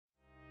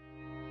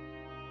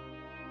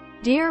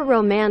Dear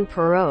Romain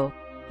Perraud,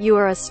 you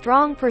are a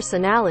strong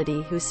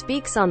personality who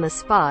speaks on the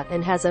spot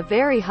and has a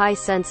very high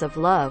sense of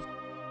love.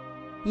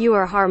 You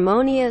are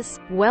harmonious,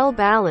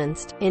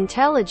 well-balanced,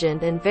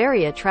 intelligent and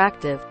very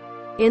attractive.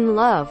 In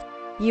love,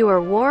 you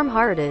are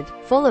warm-hearted,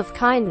 full of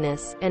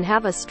kindness, and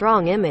have a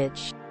strong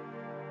image.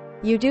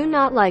 You do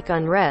not like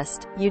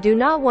unrest, you do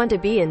not want to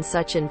be in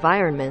such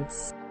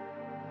environments.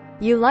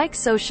 You like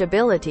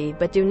sociability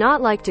but do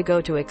not like to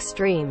go to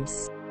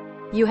extremes.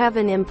 You have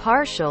an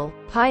impartial,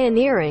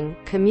 pioneering,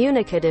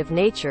 communicative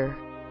nature.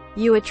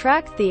 You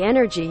attract the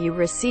energy you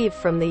receive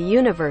from the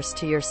universe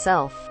to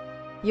yourself.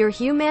 Your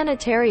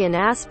humanitarian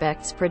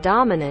aspects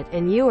predominate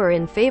and you are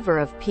in favor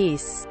of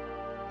peace.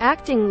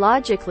 Acting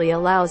logically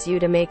allows you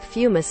to make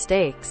few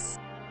mistakes.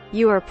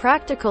 You are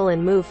practical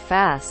and move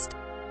fast.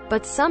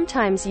 But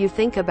sometimes you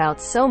think about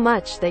so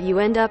much that you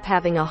end up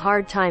having a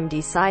hard time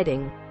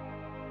deciding.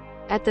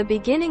 At the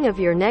beginning of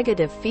your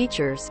negative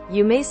features,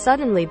 you may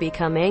suddenly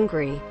become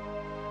angry.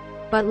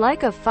 But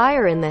like a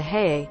fire in the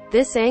hay,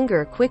 this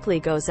anger quickly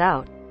goes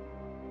out.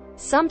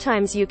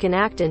 Sometimes you can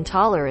act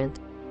intolerant.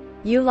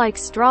 You like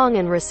strong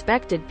and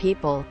respected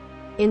people.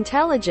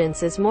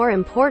 Intelligence is more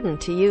important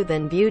to you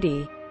than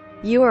beauty.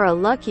 You are a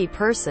lucky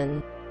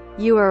person.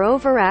 You are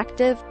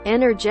overactive,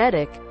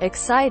 energetic,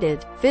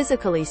 excited,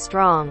 physically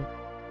strong.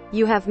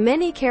 You have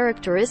many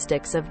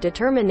characteristics of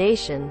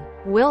determination,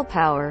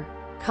 willpower,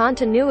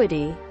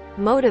 continuity,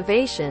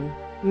 motivation,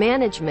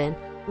 management,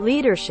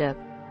 leadership,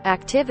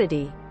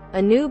 activity,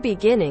 a new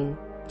beginning,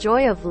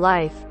 joy of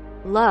life,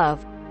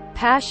 love,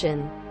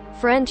 passion,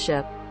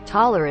 friendship,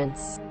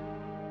 tolerance,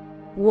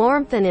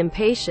 warmth and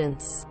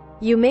impatience.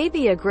 You may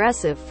be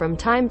aggressive from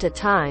time to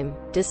time,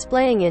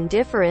 displaying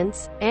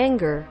indifference,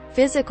 anger,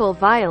 physical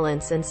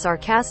violence and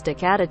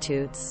sarcastic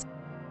attitudes.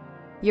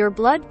 Your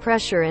blood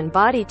pressure and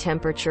body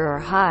temperature are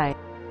high.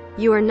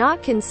 You are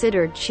not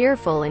considered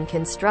cheerful and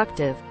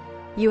constructive.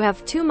 You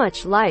have too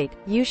much light,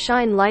 you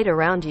shine light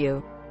around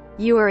you.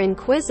 You are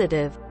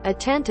inquisitive,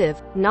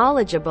 attentive,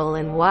 knowledgeable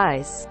and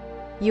wise.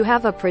 You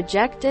have a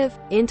projective,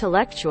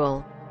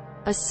 intellectual,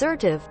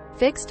 assertive,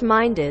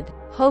 fixed-minded,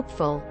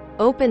 hopeful,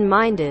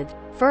 open-minded,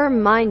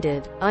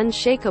 firm-minded,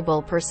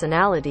 unshakable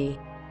personality.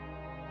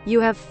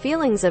 You have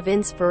feelings of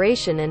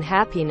inspiration and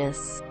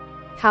happiness.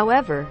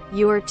 However,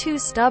 you are too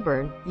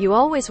stubborn, you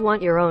always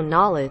want your own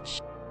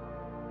knowledge.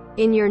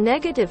 In your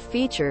negative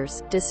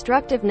features,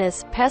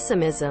 destructiveness,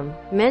 pessimism,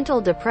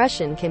 mental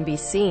depression can be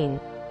seen.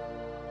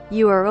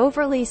 You are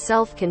overly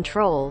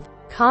self-controlled,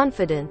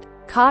 confident,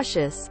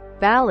 cautious,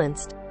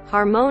 balanced,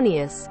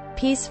 harmonious,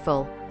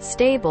 peaceful,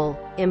 stable,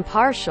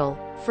 impartial,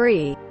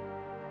 free,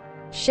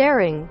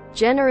 sharing,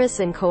 generous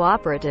and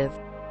cooperative.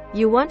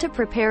 You want to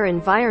prepare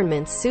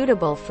environments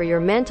suitable for your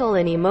mental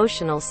and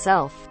emotional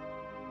self.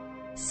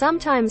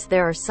 Sometimes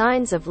there are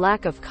signs of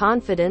lack of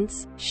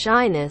confidence,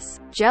 shyness,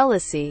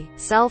 jealousy,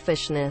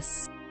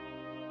 selfishness,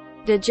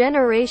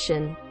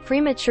 degeneration,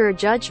 premature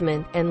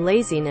judgment, and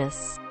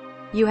laziness.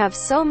 You have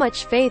so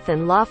much faith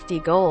and lofty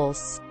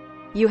goals.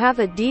 You have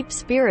a deep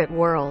spirit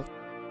world.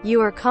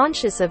 You are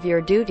conscious of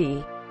your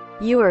duty.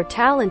 You are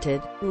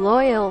talented,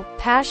 loyal,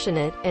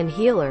 passionate, and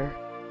healer.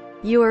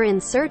 You are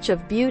in search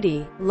of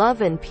beauty,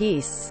 love and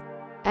peace.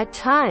 At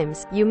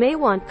times, you may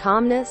want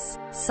calmness,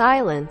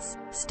 silence,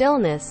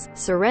 stillness,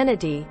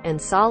 serenity,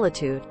 and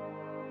solitude.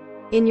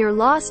 In your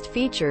lost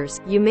features,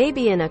 you may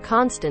be in a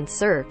constant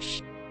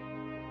search.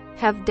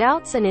 Have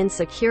doubts and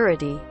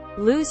insecurity,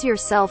 lose your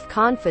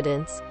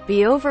self-confidence,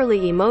 be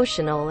overly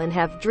emotional and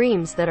have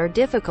dreams that are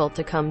difficult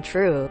to come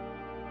true.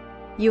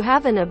 You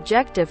have an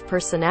objective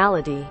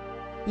personality.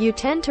 You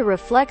tend to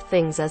reflect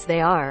things as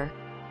they are,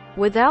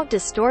 without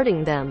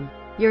distorting them.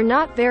 You're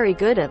not very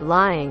good at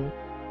lying.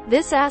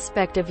 This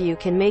aspect of you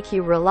can make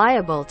you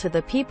reliable to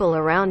the people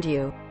around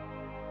you.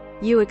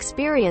 You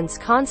experience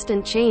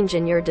constant change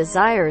in your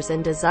desires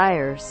and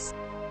desires.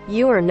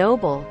 You are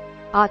noble,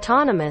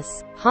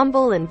 autonomous,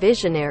 humble and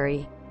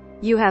visionary.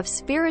 You have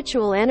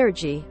spiritual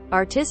energy,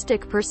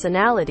 artistic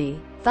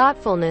personality,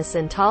 thoughtfulness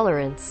and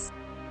tolerance.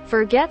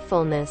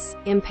 Forgetfulness,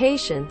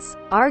 impatience,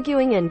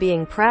 arguing and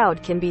being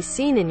proud can be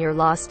seen in your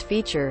lost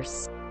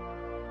features.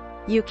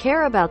 You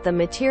care about the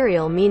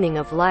material meaning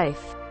of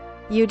life.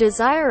 You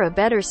desire a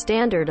better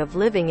standard of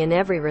living in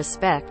every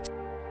respect.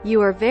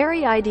 You are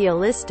very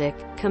idealistic,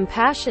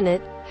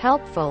 compassionate,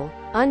 helpful,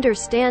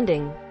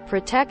 understanding,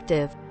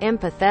 protective,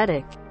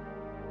 empathetic,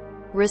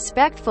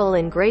 respectful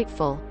and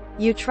grateful.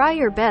 You try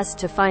your best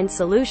to find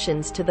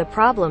solutions to the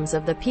problems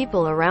of the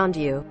people around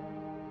you.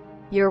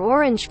 Your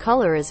orange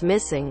color is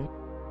missing.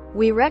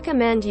 We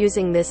recommend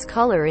using this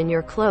color in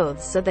your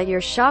clothes so that your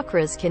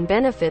chakras can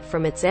benefit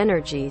from its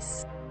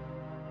energies.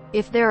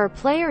 If there are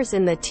players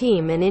in the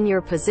team and in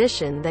your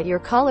position that your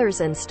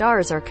colors and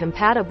stars are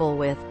compatible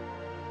with,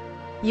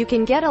 you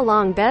can get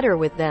along better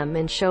with them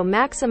and show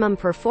maximum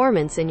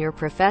performance in your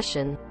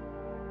profession.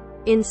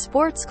 In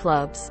sports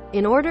clubs,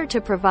 in order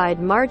to provide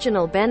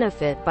marginal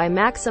benefit by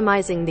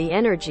maximizing the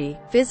energy,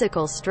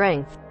 physical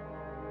strength,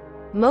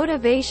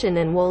 motivation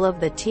and will of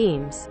the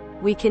teams,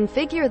 We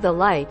configure the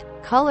light,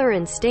 color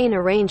and stain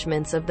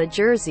arrangements of the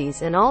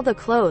jerseys and all the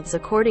clothes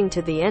according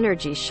to the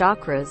energy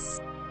chakras.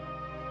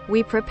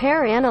 We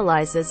prepare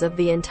analyses of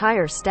the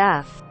entire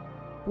staff.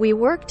 We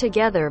work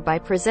together by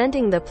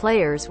presenting the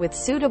players with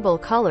suitable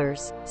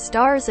colors,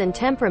 stars and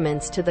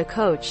temperaments to the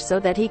coach so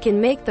that he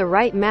can make the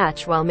right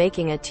match while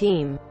making a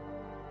team.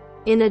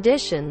 In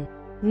addition,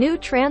 new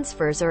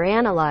transfers are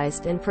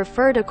analyzed and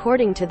preferred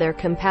according to their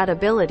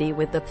compatibility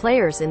with the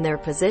players in their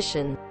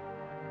position.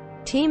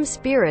 Team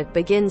spirit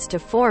begins to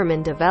form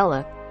and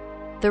develop.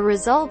 The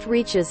result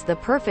reaches the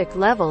perfect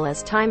level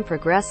as time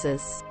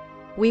progresses.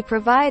 We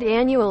provide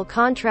annual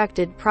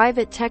contracted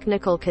private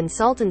technical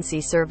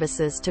consultancy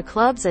services to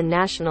clubs and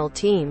national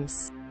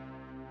teams.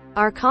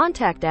 Our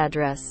contact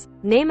address: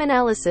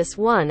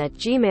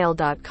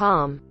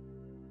 nameanalysis1@gmail.com.